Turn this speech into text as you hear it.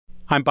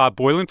I'm Bob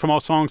Boylan from All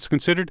Songs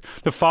Considered.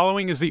 The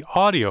following is the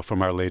audio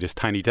from our latest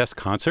Tiny Desk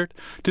concert.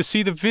 To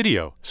see the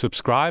video,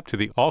 subscribe to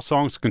the All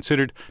Songs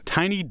Considered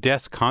Tiny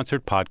Desk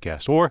Concert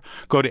podcast or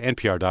go to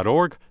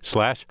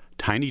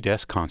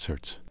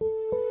npr.org/tinydeskconcerts.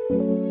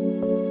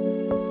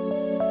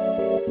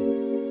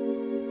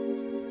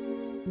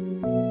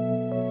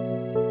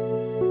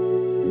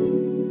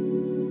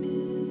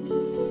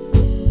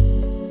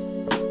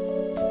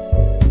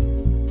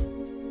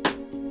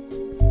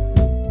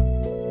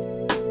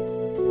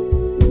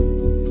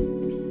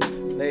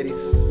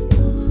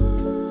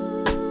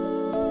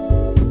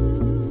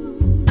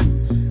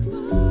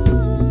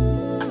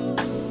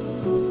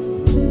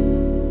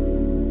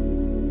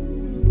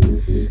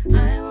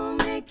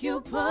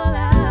 Pull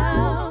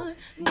out,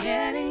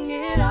 getting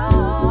it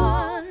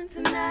on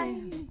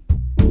tonight.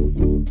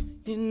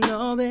 You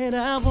know that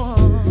I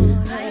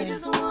want. I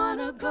just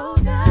wanna go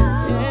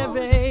down. Yeah,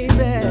 baby.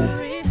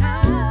 Story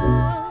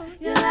how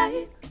you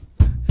like.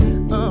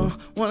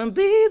 Wanna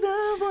be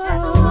the one.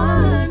 That's the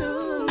one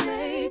who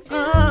makes you.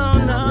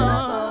 Oh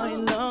no, you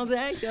know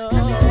that you're.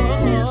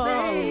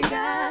 They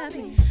got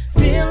me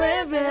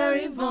feeling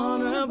very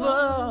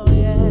vulnerable.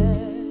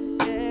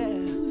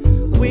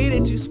 The way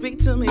that you speak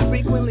to me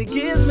frequently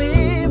gives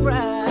me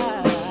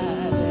pride,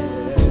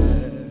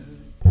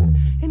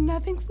 and I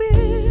think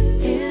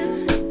we're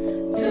in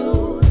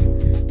too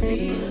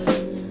deep.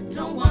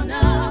 Don't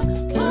wanna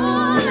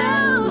fall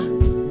out.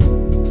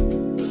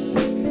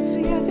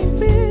 See, I think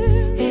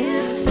we're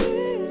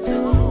in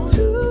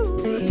too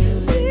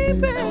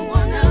deep. Don't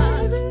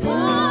wanna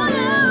fall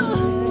out.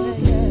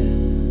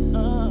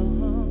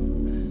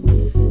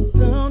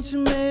 Don't you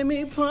make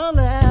me pull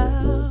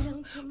out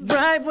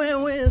right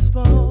when we're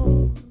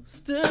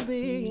supposed to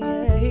be,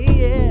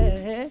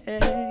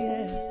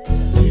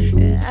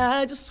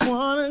 I just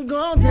wanna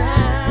go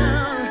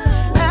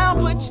down, I'll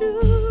put you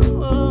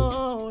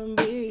on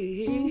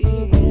me,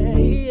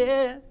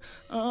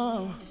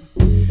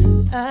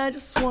 I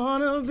just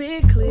wanna be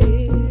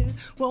clear,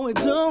 what we're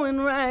doing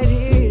right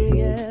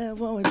here,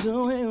 what we're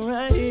doing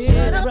right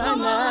here, right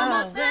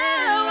now.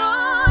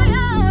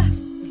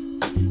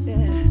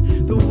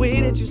 The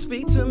way that you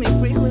speak to me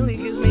frequently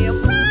gives me a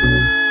pride.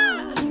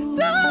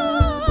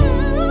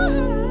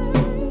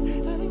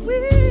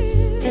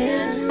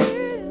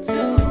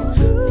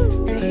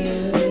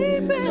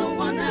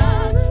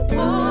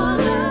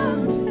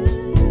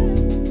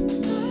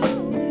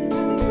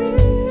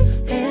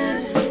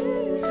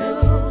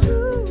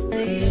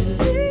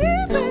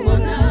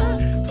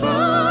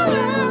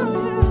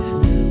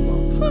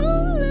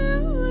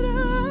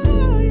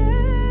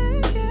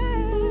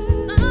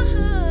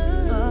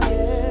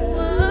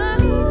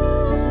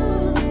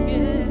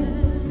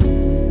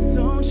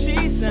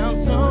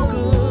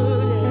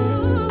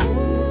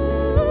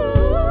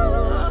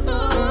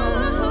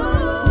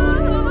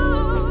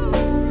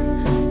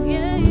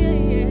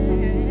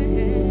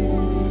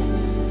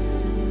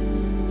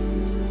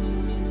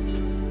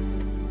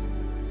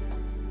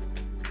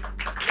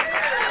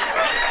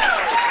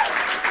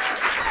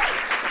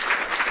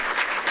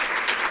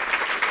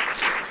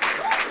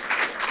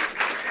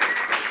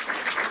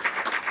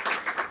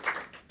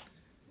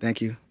 Thank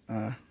you.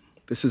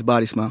 This is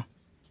Body Smile.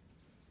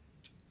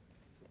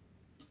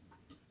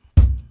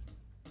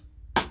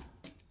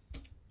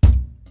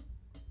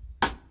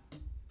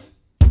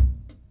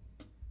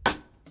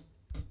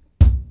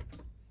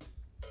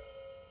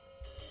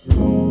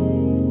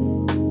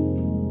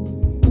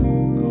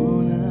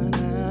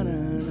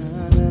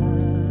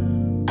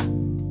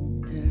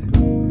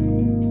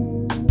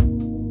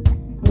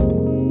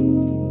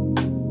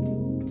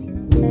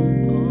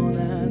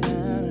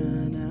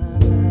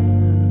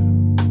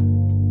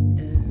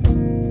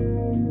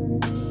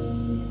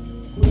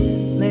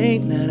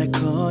 Late night I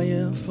call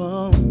your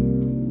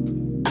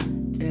phone,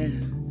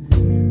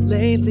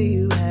 lately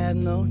you have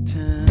no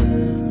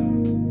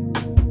time,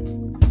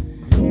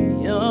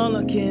 you're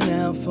looking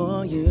out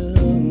for you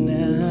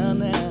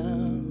now,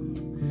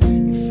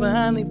 you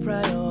finally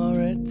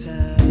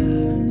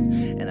prioritized,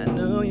 and I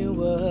knew you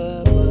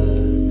would,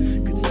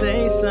 but could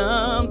say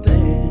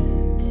something,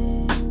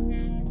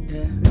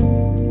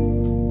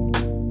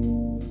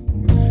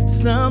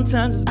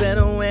 Sometimes it's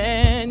better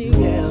when you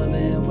yell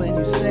than when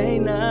you say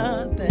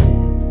nothing.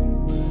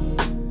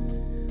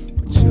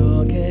 But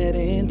you're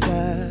getting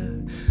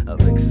tired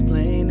of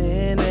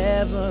explaining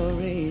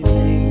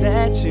everything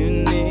that you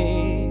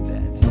need.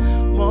 That's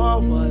more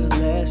water,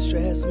 less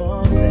stress,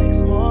 more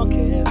sex, more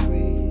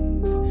carefree.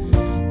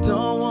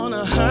 Don't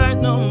wanna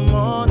hurt no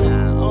more,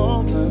 not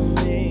over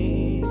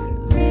me.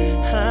 'Cause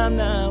I'm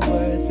not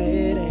worth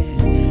it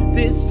and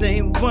this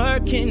ain't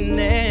working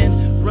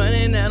and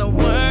running out of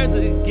words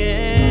again.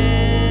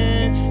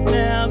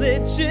 Now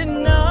that you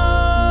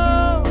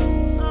know,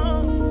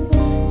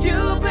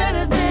 you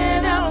better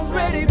than I was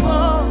ready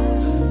for.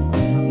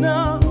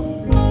 No,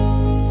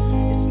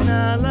 it's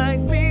not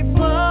like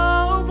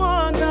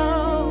before,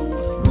 no.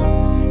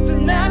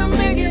 Tonight I'm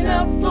making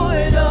up for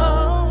it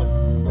all.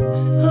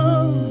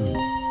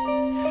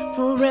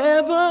 For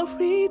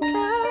every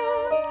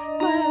time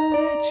I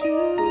let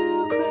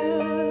you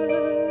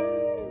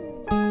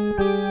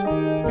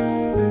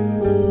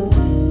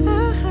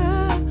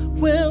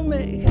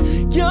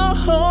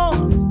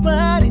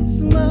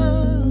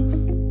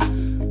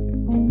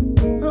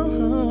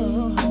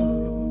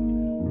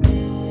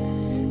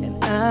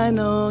I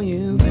know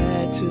you've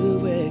had to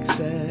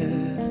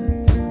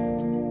accept,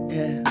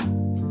 yeah,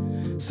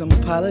 some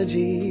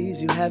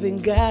apologies you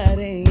haven't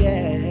gotten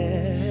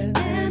yet.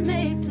 That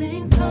makes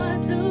things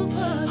hard to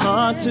forget.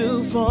 Hard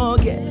to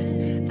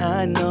forget,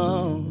 I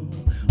know.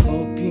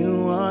 Hope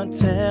you aren't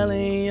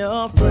telling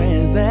your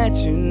friends that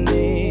you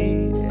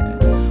need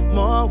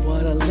more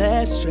water,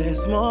 less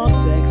stress, more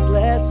sex,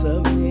 less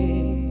of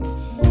me.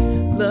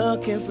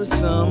 Looking for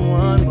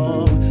someone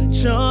more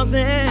mature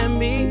than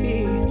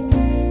me,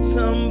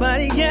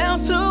 somebody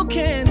else who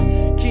can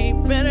keep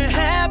better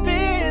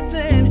habits,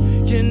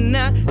 and you're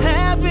not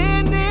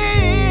having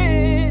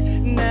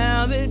it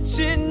now that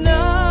you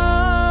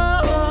know.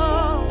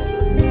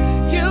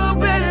 You're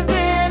better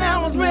than I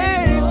was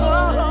ready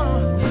for.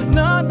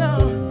 No, no,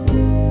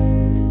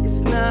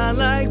 it's not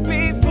like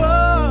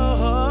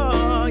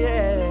before,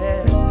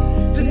 yeah.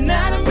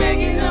 Tonight I'm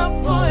making up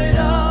for it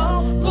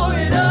all, for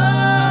it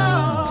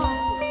all.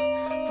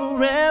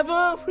 For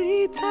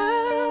every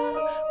time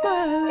I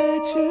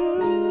let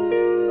you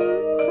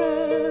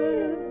cry,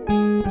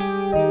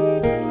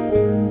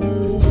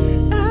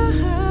 I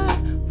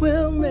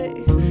will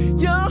make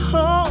your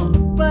whole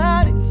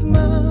body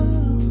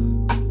smile.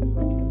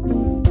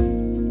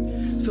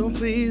 So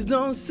please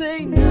don't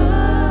say no.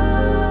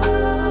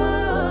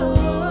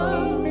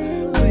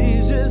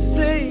 Please just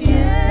say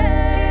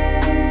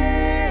yes.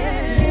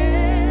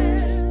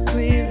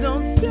 Please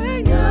don't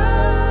say no.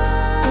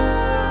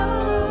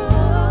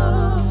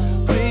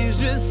 Please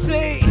just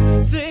say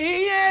yes, say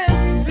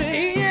yes,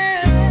 say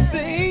yes,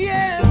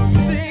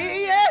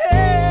 say yeah,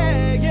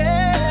 yeah,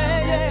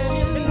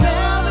 yeah. And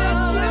now that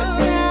you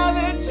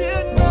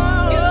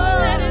know, You're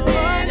better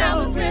than I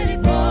was ready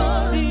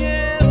for.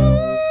 yeah,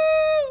 ooh,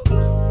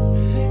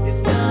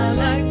 it's not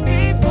like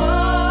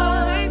before.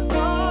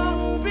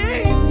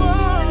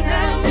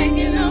 Tonight I'm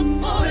making up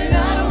for it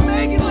Tonight all. I'm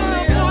making For up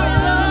it for all. it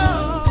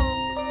all.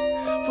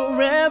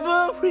 For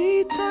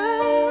every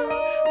time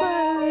I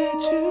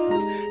let you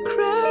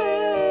cry,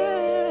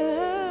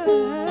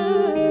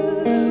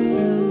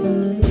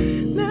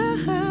 now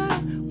I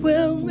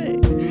will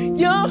make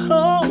your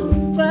whole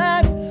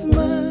body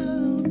smile.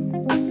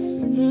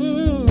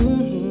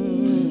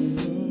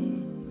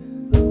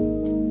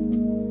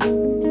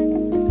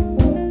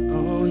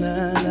 Oh,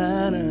 na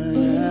na na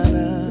na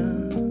na,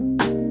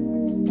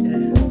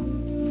 yeah.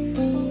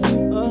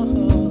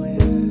 Oh,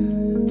 yeah.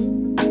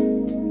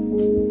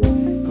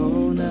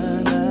 Oh, na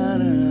na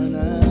na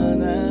na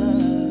na,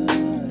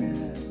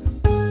 yeah.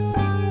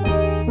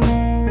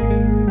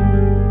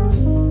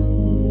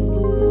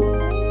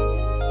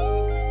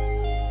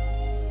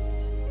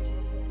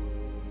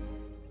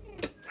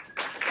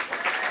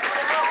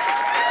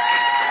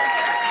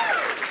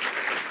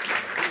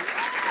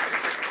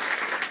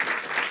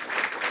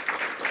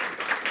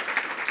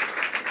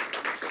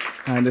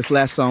 All right, this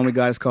last song we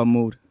got is called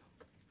Mood.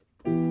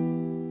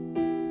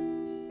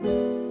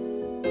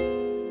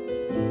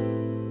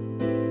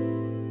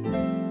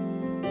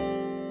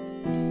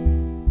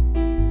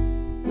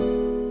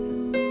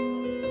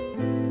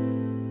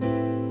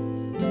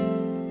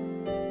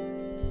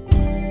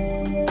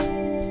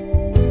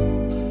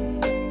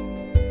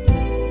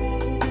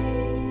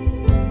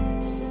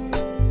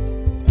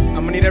 I'm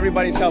gonna need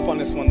everybody's help on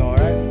this one though, all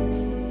right?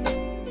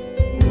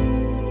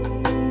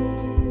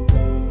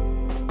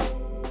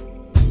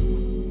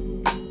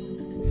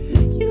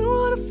 You don't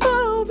wanna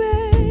fall,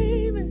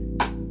 baby.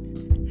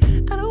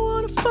 I don't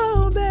wanna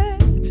fall back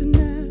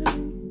tonight.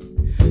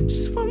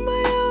 Just want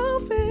my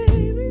own,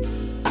 baby.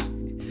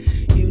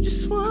 You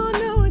just wanna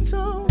know it's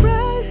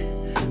alright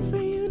for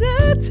you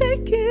to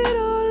take it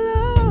all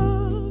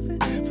off,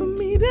 and for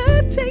me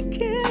to take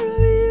care of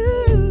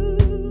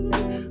you.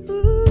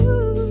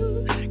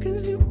 Ooh,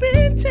 'cause you've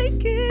been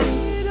taking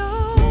it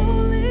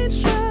all in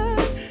stride.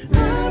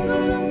 I'm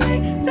gonna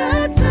make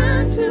that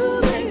time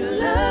to make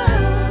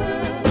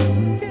love,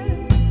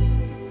 yeah.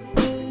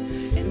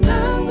 And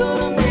I'm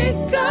gonna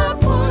make a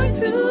point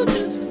to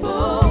just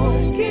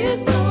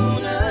focus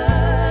on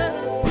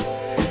us.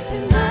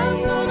 And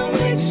I'm gonna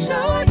make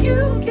sure you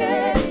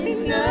get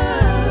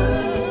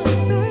enough,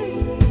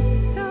 baby.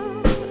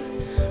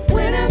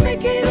 When I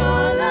make it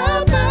all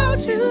about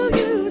you,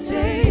 you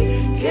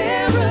take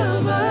care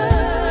of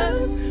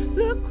us.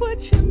 Look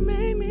what you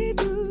made me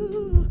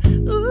do.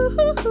 Ooh,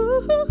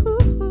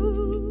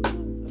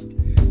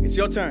 it's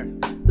your turn.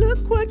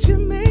 Look what you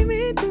made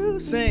me do.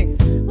 Sing.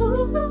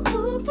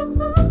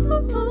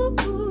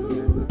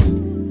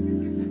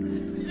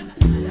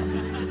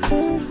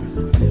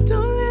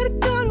 Don't let it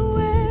go to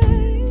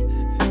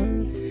waste.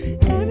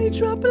 Every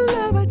drop of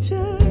love I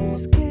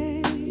just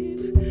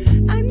gave.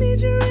 I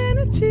need your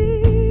energy.